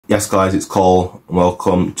Yes guys, it's Cole.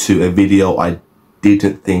 Welcome to a video I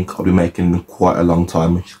didn't think I'd be making in quite a long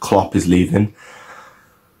time. Klopp is leaving.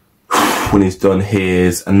 When he's done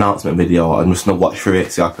his announcement video, I'm just gonna watch through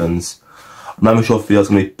it, see what happens. I'm not even sure if the video's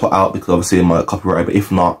gonna be put out because obviously it might copyright, but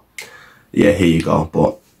if not, yeah, here you go.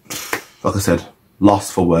 But like I said,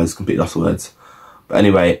 lost for words, completely lost for words. But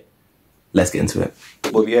anyway, let's get into it.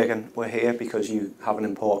 Well, Jürgen, we're here because you have an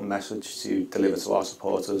important message to deliver to our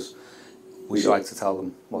supporters. Would you like to tell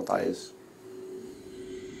them what that is?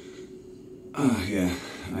 Yeah,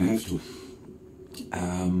 I have to.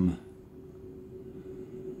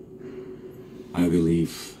 I will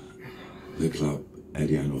leave the club at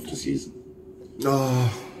the end of the season.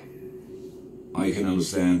 Oh. I can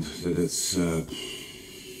understand that it's a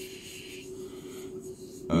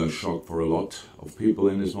shock for a lot of people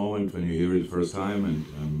in this moment when you hear it the first time, and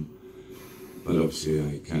but obviously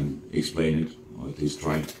I can explain it, or at least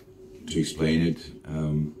try to explain it,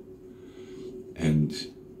 and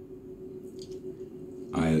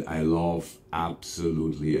I love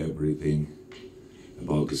absolutely everything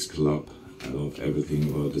about this club. I love everything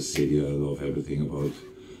about the city. I love everything about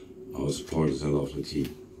our supporters. I love the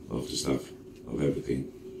team. I love the stuff. I love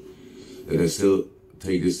everything. That I still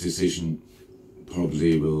take this decision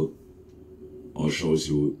probably will, or shows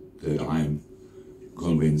you that I'm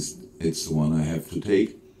convinced it's the one I have to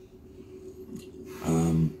take.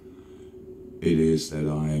 It is that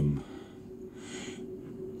I'm,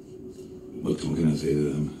 what can I say,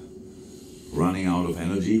 that I'm running out of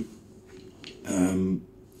energy. I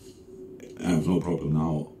have no problem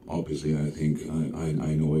now, obviously. I think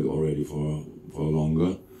I know it already for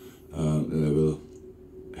longer, that I will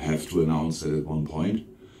have to announce it at one point,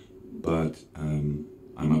 but I'm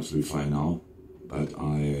absolutely fine now. But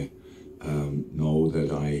I know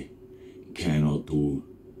that I cannot do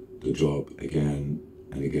the job again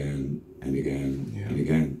and again and again and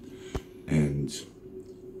again. And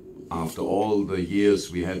after all the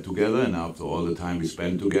years we had together, and after all the time we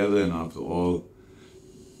spent together, and after all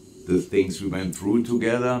the things we went through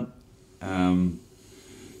together, the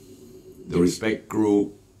respect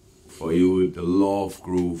grew for you, the love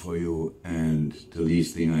grew for you, and the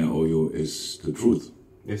least thing I owe you is the truth.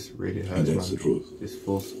 This really hurts, and that's man. The truth. This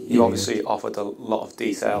false. You obviously offered a lot of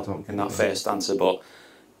detail in that first answer, but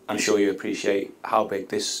I'm sure you appreciate how big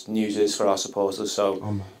this news is for our supporters,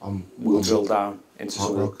 so we'll drill down into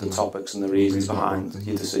some of the topics and the reasons behind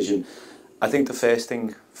your decision. I think the first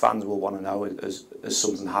thing fans will want to know is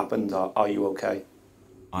something happened? Are you okay?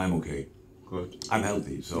 I'm okay. Good. I'm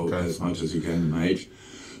healthy, so as much as you can in my age.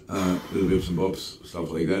 Little bits and bobs,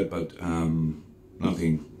 stuff like that, but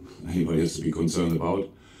nothing anybody has to be concerned about.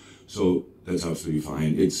 So that's absolutely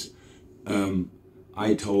fine. It's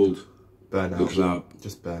I told the club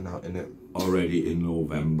just burnout in it already in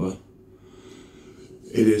November.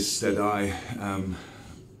 It is that I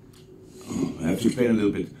have to explain a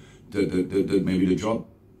little bit. That maybe the job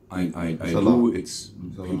I do, it's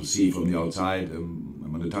people see from the outside,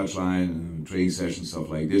 I'm on the touchline, training sessions, stuff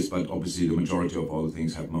like this, but obviously the majority of all the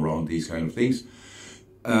things happen around these kind of things.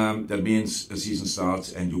 That means a season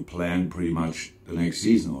starts and you plan pretty much the next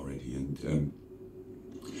season already. And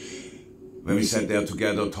when we sat there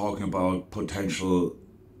together talking about potential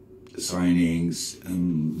signings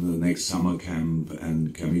and the next summer camp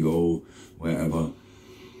and can we go wherever,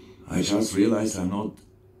 I just realized I'm not.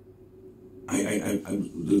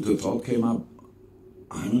 The thought came up,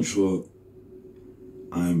 I'm not sure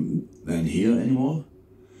I'm then here anymore.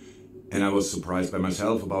 And I was surprised by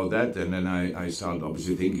myself about that. And then I started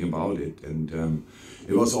obviously thinking about it. And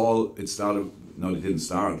it started, no, it didn't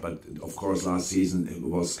start, but of course last season it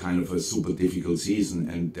was kind of a super difficult season.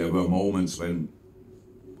 And there were moments when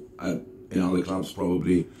in other clubs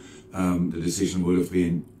probably the decision would have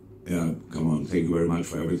been, yeah, come on, thank you very much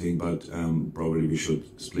for everything, but probably we should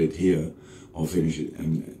split here or finish it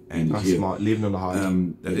and end That's here. Smart, leaving on the high.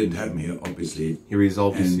 That didn't happen here, obviously. He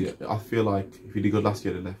resolved this year. I feel like if he did good last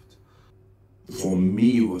year, they left. For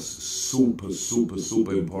me, it was super, super,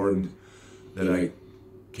 super important that I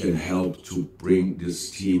can help to bring this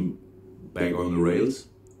team back on the rails.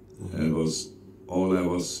 That was all I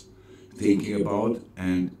was thinking about.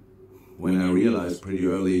 And when I realized pretty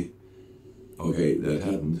early, okay, that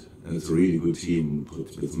happened. It's a really good team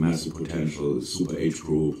with massive potential, super age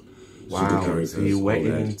group, super characters. So you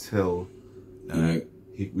waited until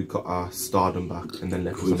we got our stardom back and then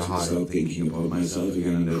left us on a high. Start thinking about myself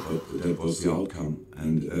again, and that was the outcome.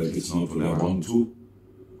 And it's not what I want to.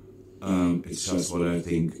 It's just what I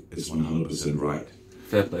think is 100% right.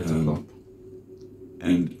 Fair play to Klopp.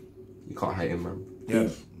 And you can't hate him, man. Yeah,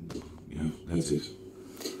 that's it.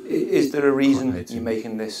 Is there a reason you're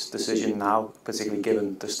making this decision now, particularly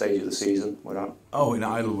given the stage of the season we're at? Oh, in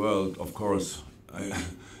an ideal world, of course. In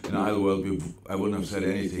an ideal world, I wouldn't have said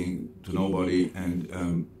anything to nobody, and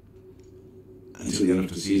until the end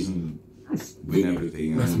of the season, win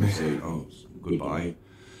everything, and then say, oh, goodbye.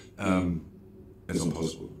 It's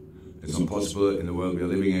impossible. It's impossible in the world we are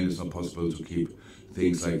living in. It's not possible to keep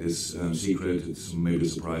things like this secret. It's maybe a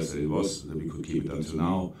surprise that it was, that we could keep it until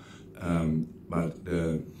now. But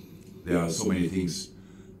there are so many things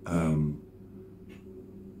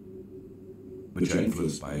which are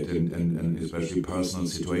influenced by it, and especially personal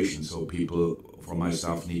situations. So people from my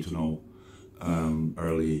staff need to know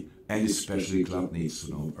early, and especially club needs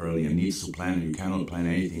to know early and needs to plan. And you cannot plan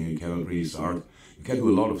anything, and you cannot really start. You can do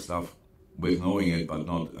a lot of stuff with knowing it, but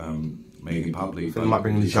not making it public. So it might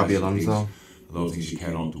bring the Xabi Alonso. A lot of things you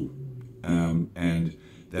cannot do, and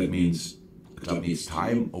that means the club needs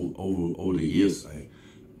time over the years.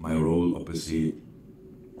 My role obviously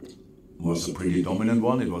was a pretty dominant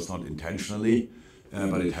one. It was not intentionally,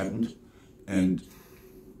 but it happened, and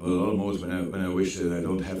a lot of moments when I wish that I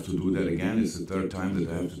don't have to do that again. It's the third time that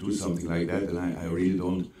I have to do something like that, and I really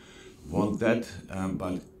don't want that.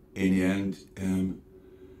 But in the end,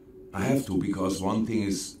 I have to, because one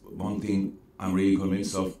thing I'm really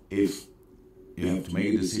convinced of: if you have to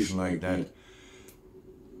make a decision like that,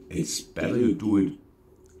 it's better you do it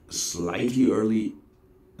slightly early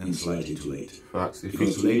than slightly too late. Facts.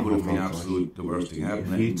 Because too late would have been absolute the worst thing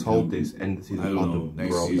happening. If he told this end of the season, I don't know,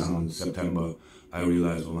 next season, September, I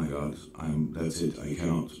realized, oh my God, that's it. I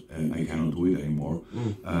cannot do it anymore.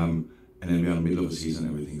 And then we are in the middle of the season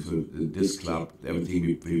and everything. So this club, everything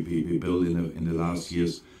we built in the last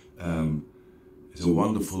years, is a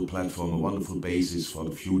wonderful platform, a wonderful basis for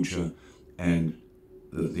the future. And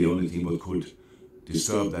the only thing what could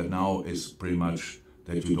disturb that now is pretty much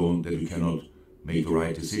that you cannot make the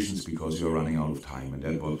right decisions because you're running out of time. And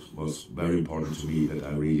that was very important to me, that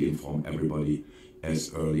I really inform everybody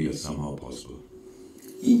as early as somehow possible.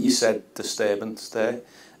 You said disturbance there.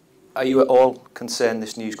 Are you at all concerned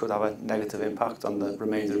this news could have a negative impact on the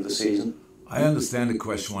remainder of the season? I understand the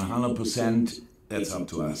question 100%. That's up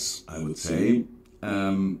to us, I would say.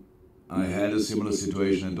 I had a similar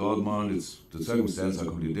situation in Dortmund. The circumstances are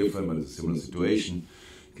completely different, but it's a similar situation.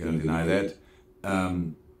 Cannot deny that.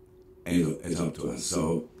 And it's up to us.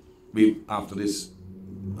 So after this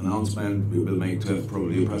announcement, we will have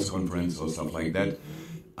probably a press conference or stuff like that.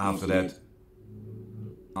 After that,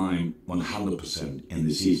 I'm 100% in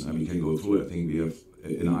the season, and we can go through it. I think we have,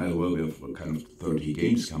 in our world, we have kind of 30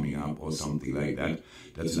 games coming up or something like that.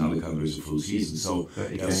 That's in other countries a full season. So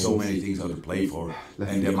there are so many things out to play for,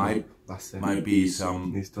 and there might be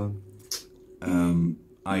some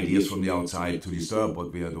ideas from the outside to disturb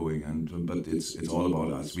what we are doing. But it's all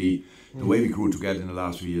about us. The way we grew together in the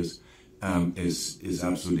last few years is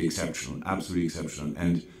absolutely exceptional,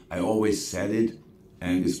 And I always said it,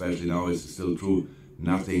 and especially now it's still true.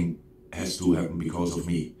 Nothing has to happen because of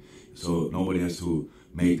me. So nobody has to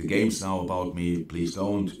make the games now about me. Please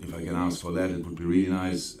don't. If I can ask for that, it would be really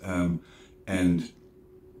nice. And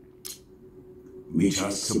we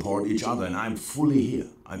just support each other, and I'm fully here.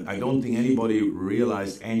 I don't think anybody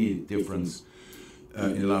realized any difference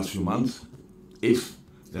in the last few months. If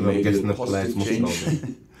there may be a positive change.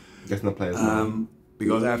 Guessing the players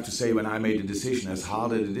because I have to say, when I made the decision, as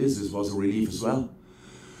hard as it is, this was a relief as well.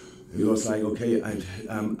 It was like, okay,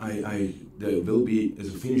 there will be as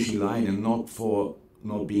a finishing line, and not for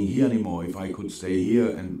not being here anymore. If I could stay here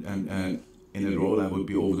and in a role, I would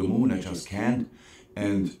be over the moon. I just can't,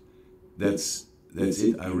 and that's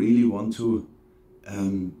it. I really want to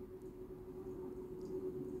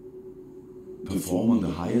perform on the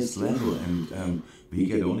highest level, and we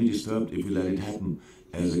get only disturbed if we let it happen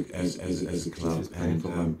as a club.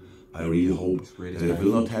 And I really hope that it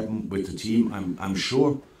will not happen with the team. I'm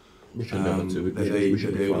sure.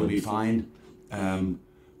 That they will be fine.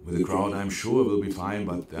 With the crowd, I'm sure it will be fine,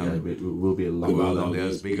 but it will be a long the world out there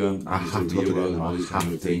is bigger. I have to go and all these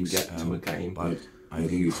kind of things. Get to a game. But I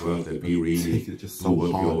think it's worth that we really do what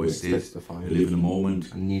we always did. We live in the moment.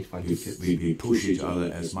 We push each other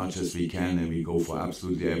as much as we can, and we go for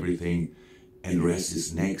absolutely everything. And the rest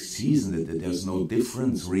is next season. That there's no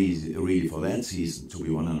difference really for that season, to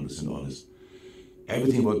be 100% honest.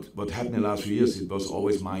 Everything what happened in the last few years, it was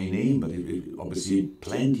always my name, but obviously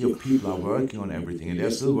plenty of people are working on everything, and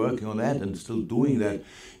they're still working on that and still doing that.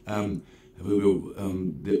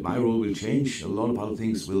 My role will change. A lot of other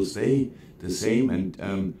things will stay the same,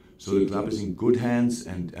 and so the club is in good hands,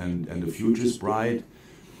 and the future is bright,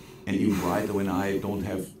 and even brighter when I don't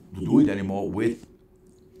have to do it anymore with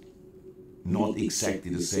not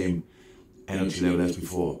exactly the same energy level as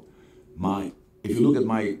before. If you look at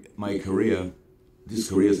my career, this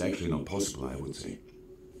career is actually not possible, I would say,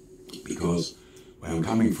 because where I'm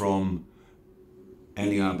coming from,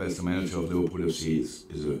 ending up as the manager of Liverpool FC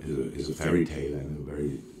is a fairy tale and a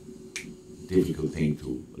very difficult thing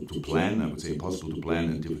to plan. I would say impossible to plan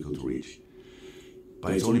and difficult to reach.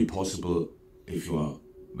 But it's only possible if you are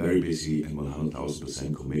very busy and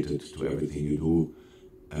 100,000% committed to everything you do,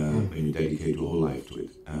 and you dedicate your whole life to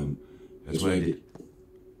it. That's what I did.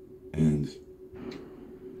 And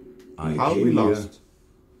how we lost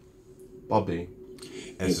Bobby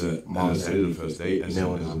as I said it the first day, as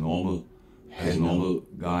a normal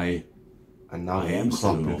guy. And now I am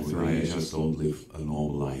still a normal guy. I just don't live a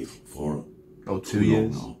normal life for 2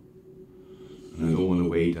 years now. And I don't want to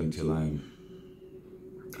wait until I'm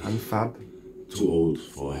fab too old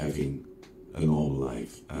for having a normal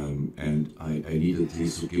life. And I need at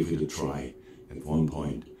least to give it a try at one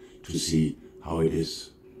point to see how it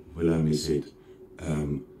is. Will I miss it?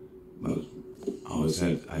 Well, I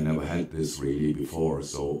said I never had this really before,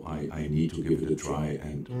 so I need to give it a try,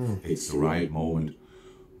 and it's the right moment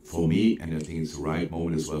for me, and I think it's the right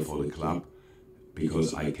moment as well for the club,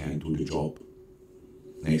 because I can't do the job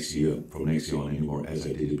from next year on anymore as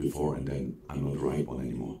I did it before, and then I'm not the right one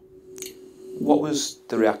anymore. What was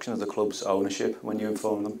the reaction of the club's ownership when you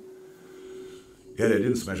informed them? Yeah, they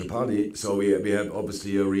didn't smash a party. So we have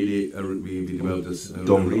obviously we developed this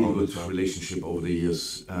really good relationship over the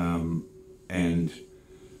years,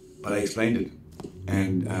 but I explained it,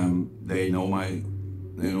 and they know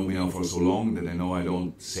me now for so long that they know I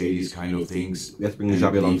don't say these kind of things. Let's bring leave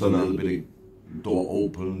a little bit of door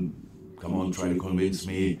open. Come on, try to convince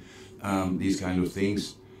me. These kind of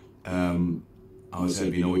things. I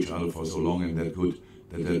said we know each other for so long, and that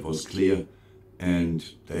was clear, and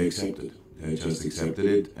they accepted. They just accepted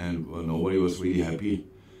it, and nobody was really happy.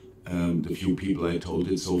 The few people I told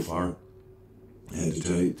it so far, I had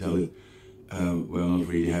to tell it, we're not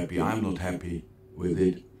really happy. I'm not happy with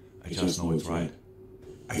it. I just know it's right.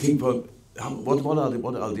 I think what are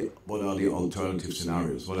the alternative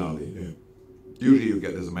scenarios? What are they? Yeah. Usually you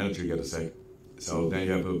get, as a manager, you get a sack. So then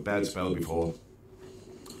you have a bad spell before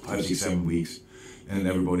 5, 6, 7 weeks, and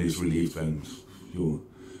everybody is relieved when you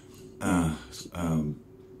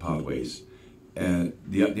part ways.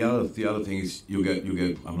 The other thing is you get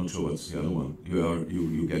I'm not sure what's the other one.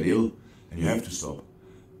 You get ill and you have to stop.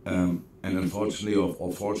 And unfortunately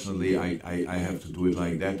or fortunately I have to do it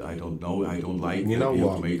like that. I don't know. I don't like you know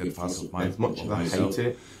have to make that fuss of as much as myself. I hate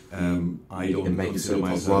it, I don't consider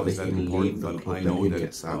myself as that important, but I know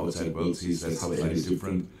that the outside world sees that's slightly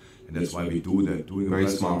different, and that's why we do that. Doing a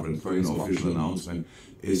press conference, an official announcement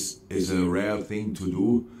is a rare thing to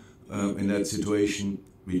do in that situation.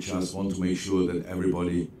 We just want to make sure that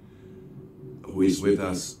everybody who is with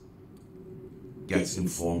us gets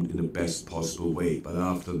informed in the best possible way. But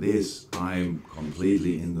after this, I'm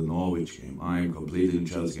completely in the Norwich game. I'm completely in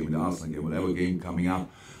Chelsea game, in the Arsenal game, whatever game coming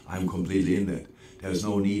up, I'm completely in that. There's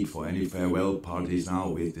no need for any farewell parties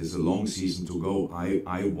now. There's a long season to go.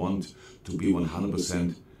 I want to be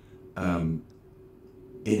 100% in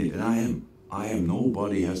it, and I am.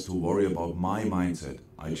 Nobody has to worry about my mindset.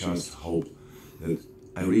 I just hope that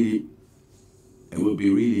it would be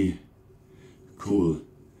really cool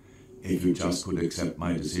if you just could accept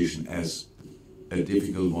my decision as a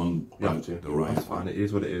difficult one, but the right one. Fine. It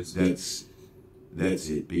is what it is. That's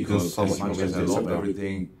it. Because as much as I love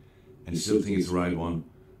everything and still think it's the right one,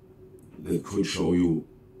 that could show you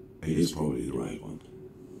it is probably the right one.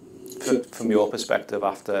 From your perspective,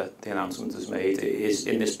 after the announcement is made, it is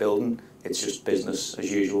in this building, it's just business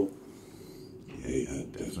as usual. Yeah,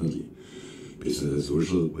 definitely. Business as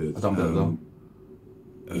usual with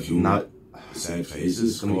a few sad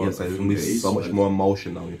faces. There's going to be so much more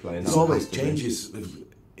emotion now you're playing. There's always changes.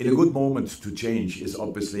 In a good moment to change is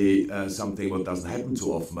obviously something what doesn't happen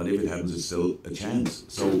too often, but if it happens, it's still a chance.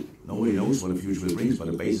 So nobody knows what the future will bring, but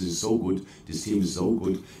the basis is so good, this team is so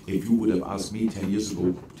good. If you would have asked me 10 years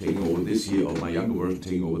ago, taking over this year, or my younger version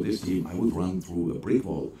taking over this team, I would run through a brick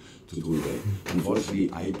wall to do that. Unfortunately,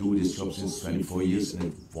 I do this job since 24 years, and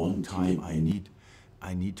at one time I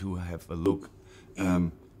need to have a look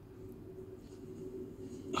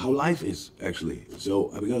how life is actually. So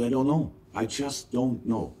because I don't know. I just don't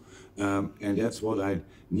know, and that's what I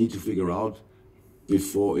need to figure out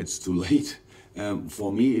before it's too late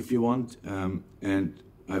for me, if you want. And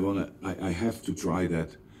I have to try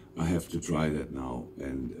that. I have to try that now,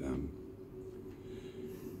 and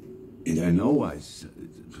I know I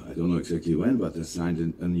don't know exactly when, but I signed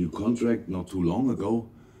a new contract not too long ago,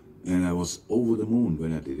 and I was over the moon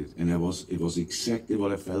when I did it, and it was exactly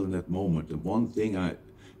what I felt in that moment. The one thing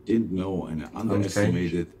didn't know and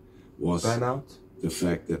underestimated was burnout. The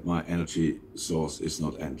fact that my energy source is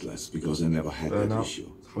not endless, because I never had that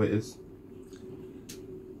issue. That's how it is.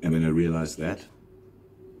 And when I realized that,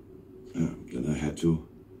 then I had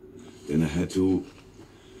to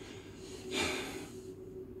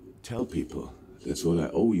tell people, that's what I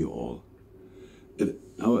owe you all.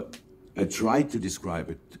 I tried to describe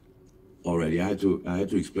it already. I had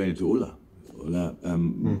to explain it to Ulla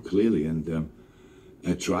clearly, and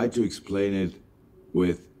I tried to explain it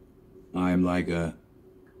with, I'm like a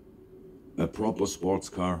proper sports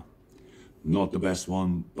car, not the best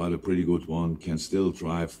one, but a pretty good one, can still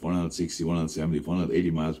drive 160, 170,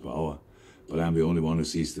 180 miles per hour, but I'm the only one who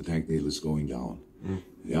sees the tank needle is going down.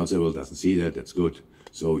 The outside world doesn't see that, that's good.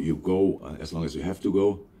 So you go as long as you have to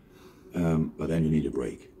go, but then you need a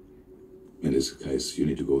break. In this case, you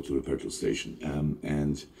need to go to the petrol station.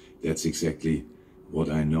 And that's exactly what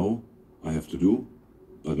I know I have to do,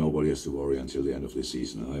 but nobody has to worry until the end of the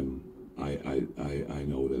season. I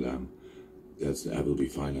know that I will be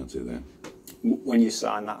fine until then. When you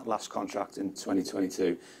signed that last contract in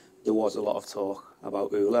 2022, there was a lot of talk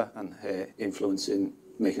about Ulla and her influence in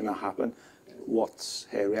making that happen. What's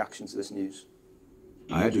her reaction to this news?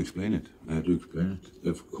 I had to explain it.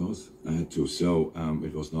 Of course. I had to. So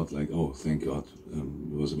it was not like, oh, thank God.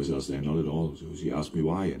 It was a misunderstanding, not at all. So she asked me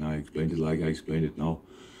why, and I explained it like I explained it now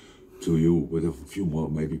to you, with a few more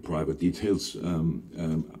maybe private details.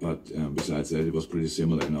 But besides that, it was pretty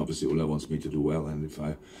similar. And obviously, Ulla wants me to do well, and if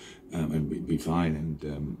I and be fine.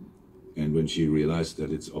 And when she realized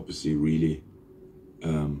that it's obviously really,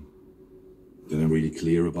 then I'm really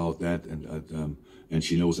clear about that, and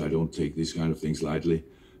she knows I don't take these kind of things lightly.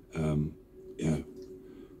 Yeah,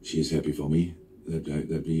 she's happy for me that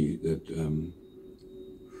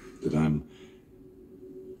I'm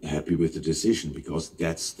happy with the decision, because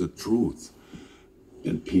that's the truth.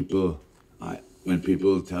 And when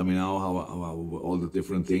people tell me now how all the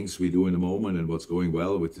different things we do in the moment and what's going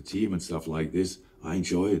well with the team and stuff like this, I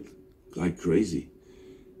enjoy it like crazy.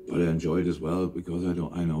 But I enjoy it as well because I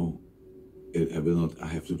know I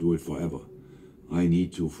have to do it forever. I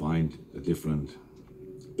need to find a different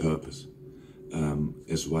purpose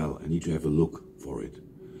as well. I need to have a look for it.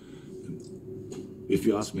 If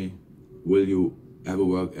you ask me, will you ever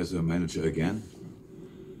work as a manager again?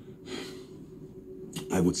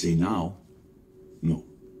 I would say now, no.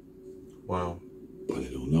 Wow. But I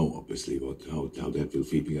don't know, obviously, how that will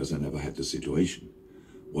feel, because I never had the situation.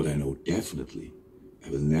 What I know definitely, I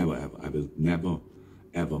will never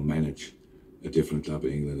ever manage a different club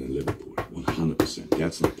in England than Liverpool. 100%.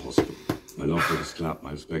 That's not possible. My love for this club,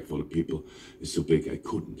 my respect for the people is so big I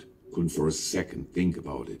couldn't for a second think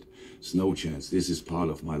about it. There's no chance. This is part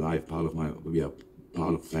of my life, we are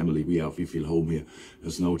part of family, we feel home here.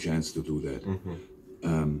 There's no chance to do that.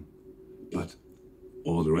 But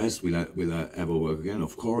all the rest, will I ever work again?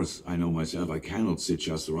 Of course, I know myself, I cannot sit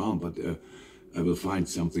just around, but I will find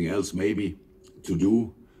something else maybe to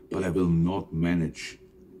do, but I will not manage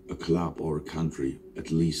a club or a country at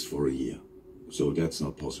least for a year. So that's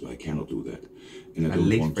not possible. I cannot do that. And I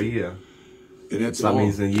don't want to. At least for a year? And that's that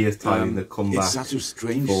means in a year's time they come back. It's such a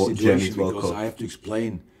strange situation because I have to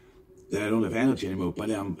explain that I don't have energy anymore, but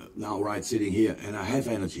I'm now sitting here and I have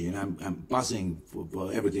energy and I'm buzzing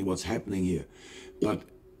for everything what's happening here. But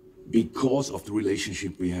because of the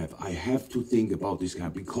relationship we have, I have to think about this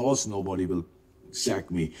kind, because nobody will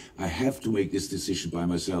sack me. I have to make this decision by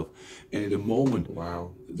myself. And at the moment,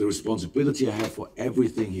 the responsibility I have for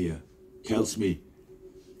everything here tells me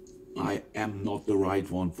I am not the right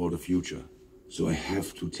one for the future. So I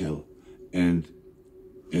have to tell. And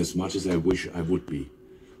as much as I wish I would be.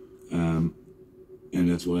 And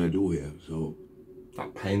that's what I do here. So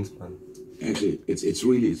that pains, man. Actually,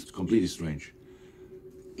 it's completely strange.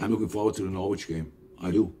 I'm looking forward to the Norwich game.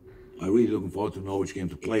 I do. I'm really looking forward to the Norwich game,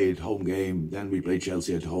 to play it, home game. Then we play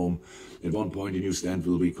Chelsea at home. At one point, the new stand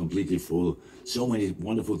will be completely full. So many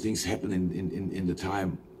wonderful things happen in the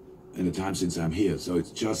time since I'm here. So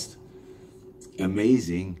it's just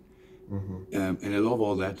amazing. And I love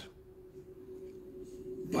all that.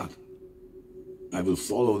 But I will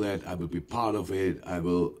follow that. I will be part of it. I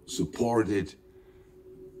will support it.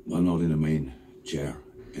 But not in the main chair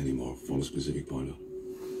anymore, from a specific point of view.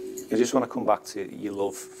 I just want to come back to your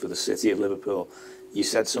love for the city of Liverpool. You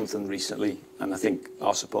said something recently, and I think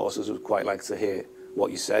our supporters would quite like to hear what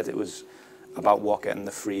you said. It was about what getting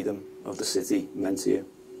the freedom of the city meant to you.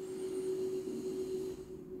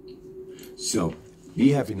 So,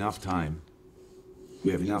 we have enough time.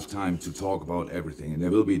 We have enough time to talk about everything, and there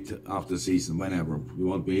will be after the season, whenever you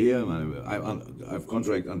want me here. I have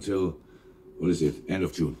contract until, end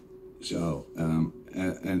of June. So,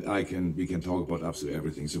 and we can talk about absolutely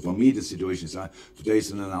everything. So for me, the situation is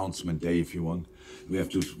today's an announcement day. If you want, we have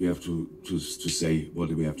to say what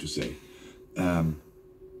do we have to say.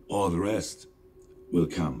 All the rest will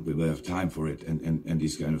come. We will have time for it, and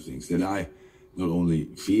these kind of things. That I not only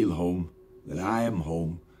feel home, that I am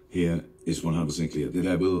home here is 100% clear. That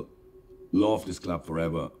I will love this club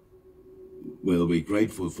forever, will be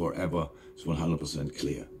grateful forever is 100%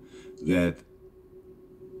 clear. That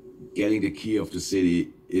getting the key of the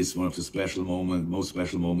city is one of the most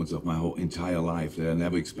special moments of my whole entire life. That I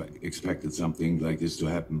never expected something like this to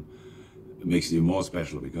happen. It makes it even more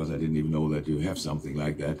special because I didn't even know that you have something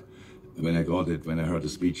like that. When I got it, when I heard the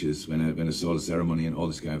speeches, when I saw the ceremony and all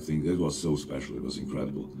this kind of thing, it was so special. It was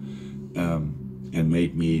incredible, and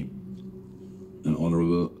made me an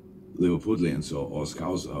honorable Liverpoolian, or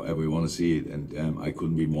Scouse, however you want to see it. And I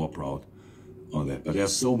couldn't be more proud on that. But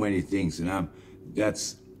there's so many things, and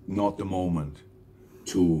that's not the moment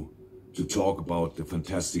to talk about the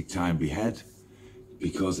fantastic time we had,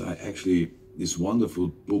 because this wonderful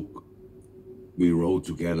book we wrote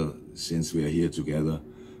together since we are here together.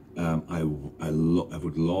 I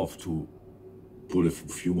would love to put a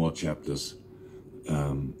few more chapters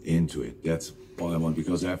into it. That's all I want,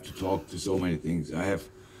 because I have to talk to so many things.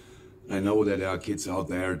 I know that there are kids out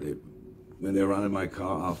there, when they run in my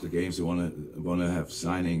car after games, they want to have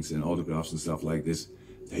signings and autographs and stuff like this.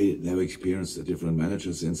 They never experienced a different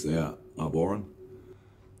manager since they are born.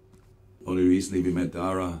 Only recently we met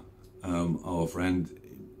Dara, our friend.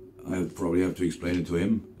 I probably have to explain it to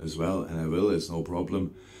him as well, and I will, it's no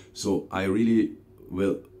problem. So I really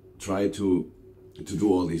will try to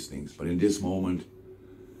do all these things. But in this moment,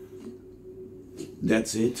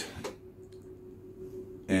 that's it.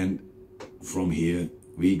 And from here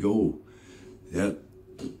we go. Yeah,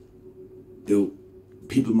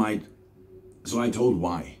 people might, so I told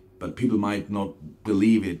why, but people might not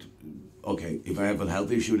believe it. Okay, if I have a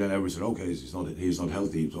health issue, then everyone said, okay, he's not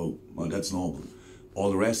healthy, so well, that's normal.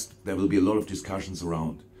 All the rest, there will be a lot of discussions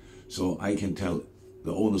around. So I can tell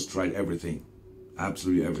the owners tried everything,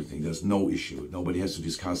 absolutely everything. There's no issue. Nobody has to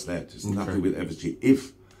discuss that. It's nothing with FSG.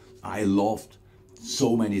 If I loved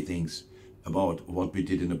so many things about what we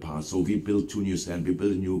did in the past. So we built 2 new stands, we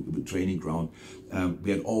built a new training ground.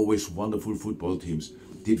 We had always wonderful football teams.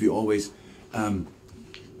 Did it always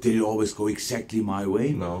go exactly my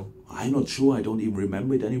way? No. I'm not sure. I don't even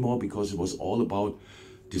remember it anymore, because it was all about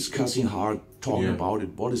discussing hard, talking about it,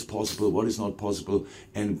 what is possible, what is not possible.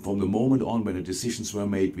 And from the moment on when the decisions were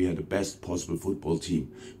made, we had the best possible football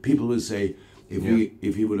team. People will say, if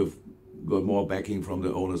we would have got more backing from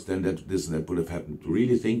the owners, then that would have happened. To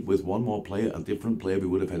really think with one more player, a different player, we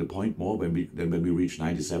would have had a point more than when we reached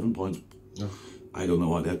 97 points. I don't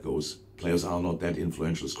know how that goes. Players are not that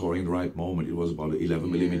influential. Scoring the right moment, it was about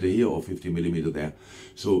 11 millimeter here or 50 millimeter there.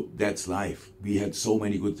 So that's life. We had so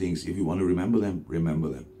many good things. If you want to remember them, remember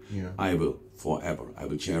them. Yeah. I will, forever. I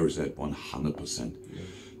will cherish that 100%. Yeah.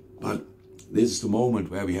 But this is the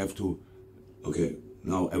moment where we have to, okay,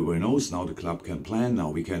 now everybody knows, now the club can plan,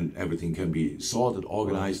 now everything can be sorted,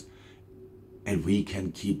 organized, and we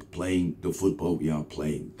can keep playing the football we are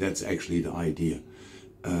playing. That's actually the idea.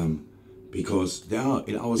 Because there are,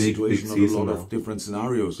 in our situation, not a lot of different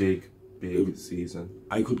scenarios. Big season.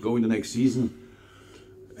 I could go in the next season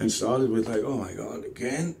and start it with like, oh my God,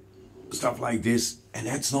 again, stuff like this. And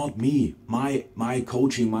that's not me. My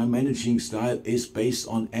coaching, my managing style is based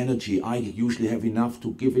on energy. I usually have enough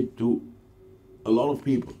to give it to a lot of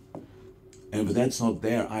people. And if that's not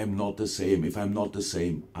there, I'm not the same. If I'm not the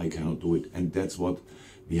same, I cannot do it. And that's what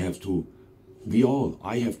I have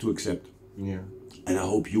to accept. Yeah. And I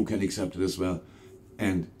hope you can accept it as well.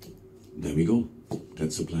 And there we go.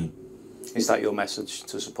 That's the plan. Is that your message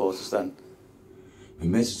to supporters then? My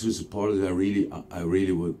message to supporters, I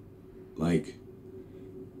really would like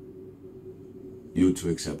you to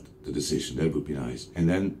accept the decision. That would be nice. And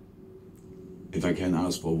then, if I can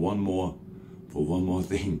ask for one more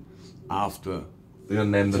thing, after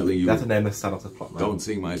telling you, that's the name of the stand off the clock, man. Don't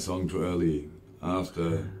sing my song too early.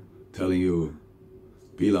 After telling you,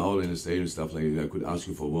 be loud in the stadium, stuff like that, I could ask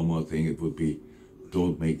you for one more thing. It would be,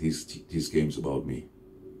 don't make these games about me,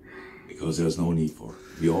 because there's no need for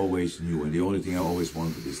it. We always knew, and the only thing I always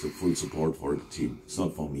wanted is the full support for the team. It's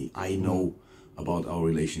not for me. I know about our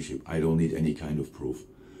relationship. I don't need any kind of proof.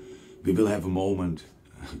 We will have a moment,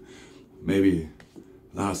 maybe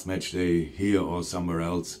last match day here or somewhere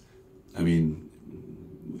else. I mean,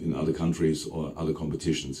 in other countries or other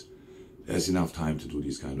competitions. There's enough time to do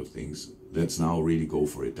these kind of things. Let's now really go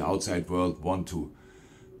for it. The outside world want to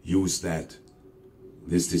use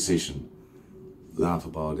this decision, laugh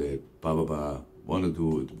about it, blah, blah, blah. want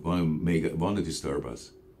to disturb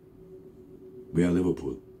us. We are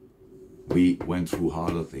Liverpool. We went through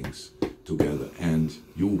harder things together, and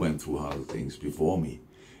you went through harder things before me,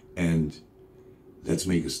 and let's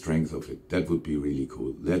make a strength of it. That would be really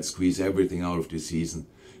cool. Let's squeeze everything out of this season,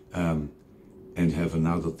 and have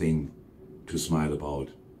another thing to smile about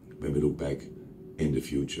when we look back in the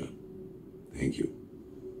future. Thank you.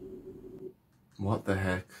 What the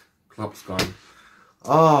heck? Klopp's gone.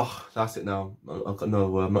 Oh, that's it now. I've got no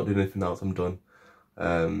word. I'm not doing anything else. I'm done.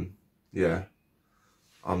 Yeah.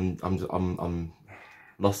 I'm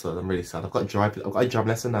lost. I'm really sad. I've got a driving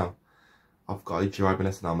lesson now.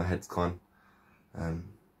 My head's gone.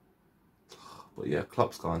 But yeah,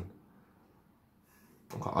 Klopp's gone.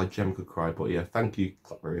 I genuinely could cry. But yeah, thank you,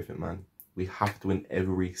 Klopp, for everything, man. We have to win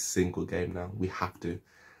every single game now. We have to.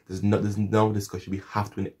 There's no discussion. We have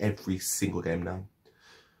to win every single game now.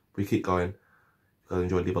 We keep going. If you guys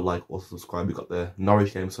enjoy, leave a like, also subscribe. We got the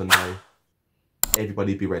Norwich game Sunday.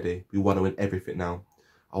 Everybody be ready. We want to win everything now.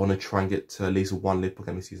 I want to try and get to at least one Liverpool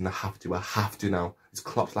game this season. I have to now. It's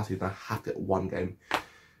Klopp's last season. I have to get one game.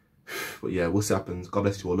 But yeah, we'll see what happens. God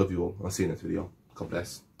bless you all. Love you all. I'll see you in the next video. God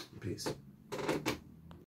bless. Peace.